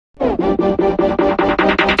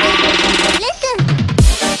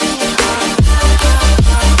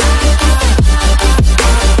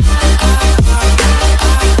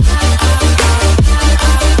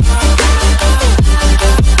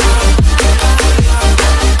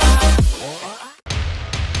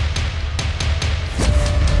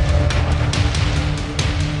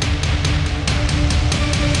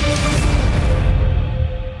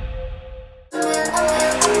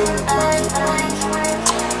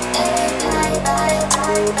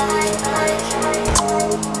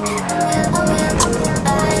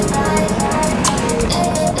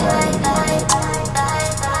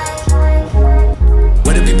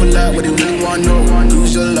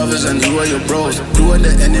Who's your lovers and who are your bros? Who are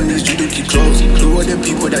the enemies you do keep close? Who are the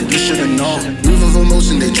people that you shouldn't know? Move of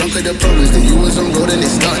emotion, they drunk at their problems. Then you was on road and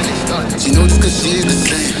they stuck. She knows cause she is the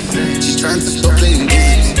same. She's trying to stop playing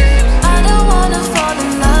games. I don't wanna fall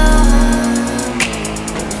in love,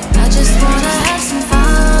 I just wanna have some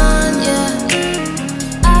fun, yeah.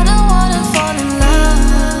 I don't wanna fall in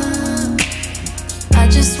love,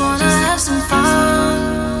 I just wanna have some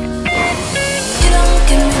fun. You don't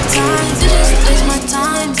give me time to just waste my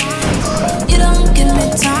time. You don't give me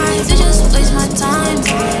time to just waste my time.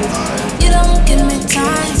 You don't give me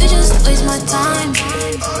time to just waste my time.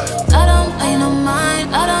 I don't pay no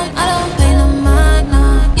mind, I don't pay no mind,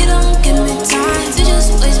 nah. You don't give me time to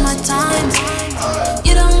just waste my time.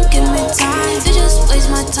 You don't give me time to just waste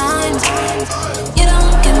my time. You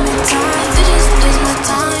don't give me time to just waste my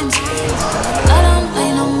time. I don't pay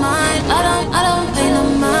no mind, I don't pay no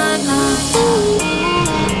mind, nah.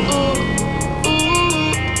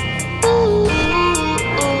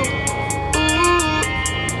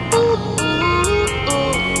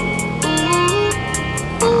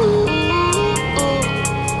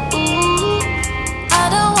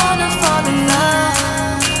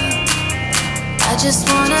 I just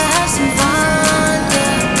wanna have some fun,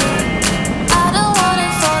 yeah. I don't wanna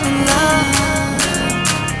fall in love,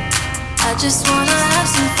 I just wanna have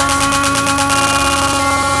some fun.